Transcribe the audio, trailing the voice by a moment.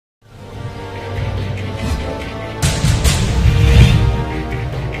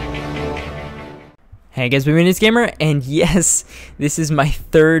Hey guys, it's Gamer, and yes, this is my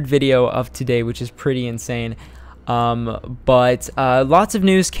third video of today, which is pretty insane. But lots of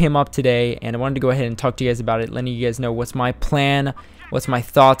news came up today, and I wanted to go ahead and talk to you guys about it, letting you guys know what's my plan, what's my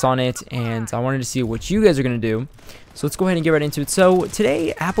thoughts on it, and I wanted to see what you guys are going to do. So let's go ahead and get right into it. So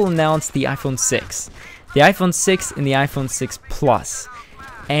today, Apple announced the iPhone 6. The iPhone 6 and the iPhone 6 Plus.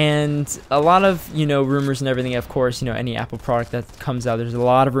 And a lot of, rumors and everything, of course, any Apple product that comes out, there's a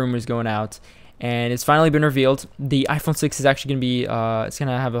lot of rumors going out. And it's finally been revealed. The iPhone 6 is actually going to be, it's going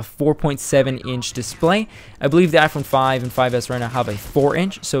to have a 4.7-inch display. I believe the iPhone 5 and 5S right now have a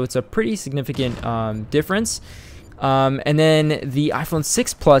 4-inch, so it's a pretty significant difference. And then the iPhone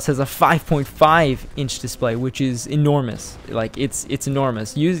 6 Plus has a 5.5-inch display, which is enormous. Like, it's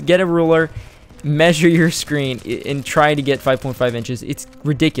enormous. Get a ruler, measure your screen, and try to get 5.5 inches. It's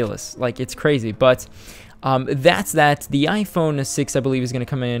ridiculous. Like, it's crazy, but... that's that. The iPhone 6, I believe, is going to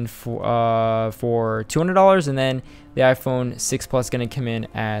come in for $200, and then the iPhone 6 Plus is going to come in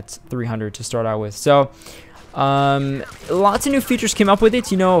at $300 to start out with. So, lots of new features came up with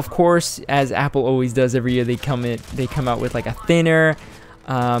it. Of course, as Apple always does every year, they come out with like a thinner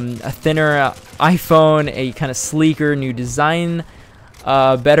iPhone, a kind of sleeker new design,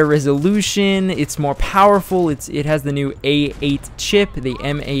 better resolution. It's more powerful. It has the new A8 chip, the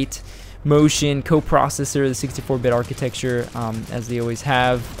M8 Motion coprocessor, the 64-bit architecture, as they always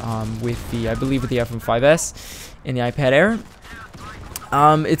have, with the, I believe, with the iPhone 5S and the iPad Air.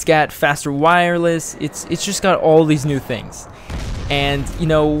 It's got faster wireless. It's just got all these new things. And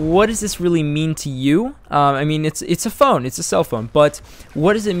what does this really mean to you? I mean, it's a phone, it's a cell phone, but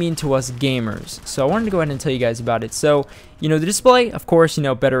what does it mean to us gamers? So I wanted to go ahead and tell you guys about it. So the display, of course,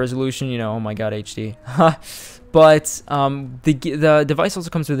 better resolution. Oh my God, HD. But the device also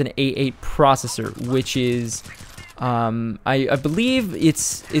comes with an A8 processor, which is, I believe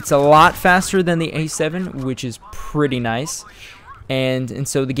it's a lot faster than the A7, which is pretty nice. And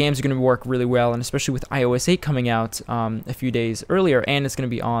so the games are going to work really well, and especially with iOS 8 coming out a few days earlier, and it's going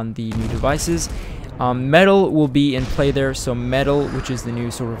to be on the new devices. Metal will be in play there, so Metal, which is the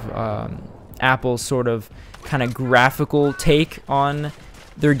new sort of Apple sort of kind of graphical take on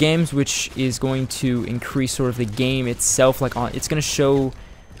their games, which is going to increase sort of the game itself. It's going to show,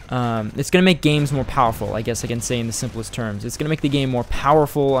 it's going to make games more powerful, I guess I can say in the simplest terms. It's going to make the game more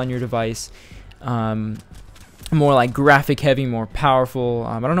powerful on your device, more like graphic heavy, more powerful.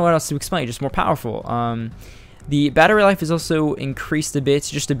 I don't know what else to explain, just more powerful. The battery life is also increased a bit,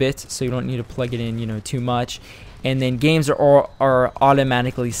 just a bit, so you don't need to plug it in, too much. And then games are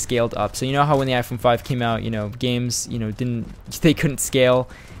automatically scaled up. So how when the iPhone 5 came out, games, they couldn't scale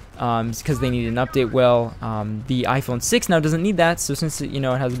because they needed an update. Well, the iPhone 6 now doesn't need that. So since it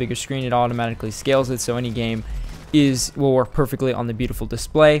has a bigger screen, it automatically scales it. So any game will work perfectly on the beautiful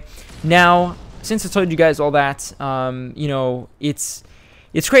display. Now, since I told you guys all that,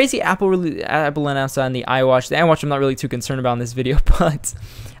 it's crazy. Apple announced that on the iWatch. The iWatch I'm not really too concerned about in this video, but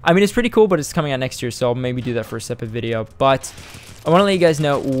I mean, it's pretty cool, but it's coming out next year, so I'll maybe do that for a separate video. But I want to let you guys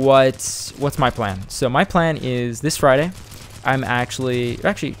know what's my plan. So my plan is this Friday. I'm actually,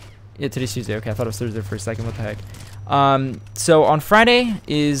 yeah, today's Tuesday. Okay, I thought it was Thursday for a second. What the heck? So on Friday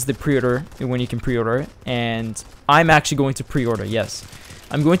is the pre-order, when you can pre-order it, and I'm actually going to pre-order, yes.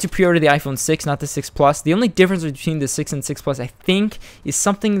 I'm going to pre-order the iPhone 6, not the 6 Plus. The only difference between the 6 and 6 Plus, I think, is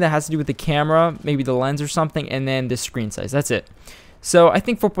something that has to do with the camera, maybe the lens or something, and then the screen size. That's it. So I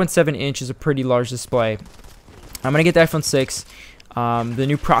think 4.7 inch is a pretty large display. I'm going to get the iPhone 6. The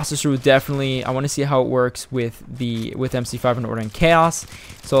new processor would definitely, I want to see how it works with MC5 and Order and Chaos.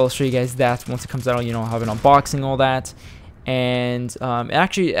 So I'll show you guys that once it comes out. I'll have an unboxing, all that. And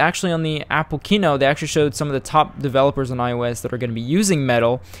actually on the Apple keynote, they actually showed some of the top developers on iOS that are going to be using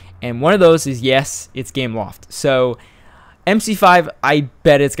Metal, and one of those is, yes, it's Gameloft. So MC5, I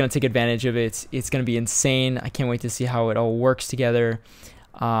bet it's going to take advantage of it. It's going to be insane. I can't wait to see how it all works together.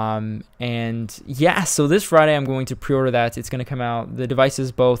 And yeah, so this Friday I'm going to pre-order that. It's going to come out, the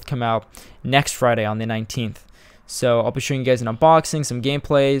devices both come out next Friday on the 19th. So I'll be showing you guys an unboxing, some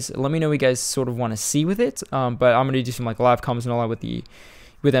gameplays. Let me know what you guys sort of want to see with it. But I'm going to do some live comments and all that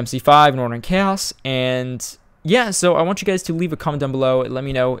with MC5 and Order and Chaos. And yeah, so I want you guys to leave a comment down below. Let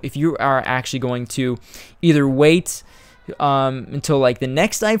me know if you are actually going to either wait until the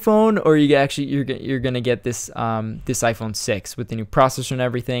next iPhone, or you're gonna get this this iPhone 6 with the new processor and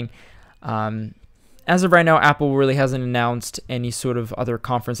everything. As of right now, Apple really hasn't announced any sort of other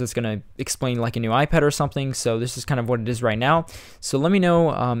conference that's going to explain a new iPad or something, so this is kind of what it is right now. So let me know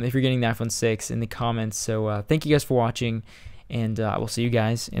if you're getting the iPhone 6 in the comments. So thank you guys for watching, and I will see you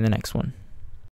guys in the next one.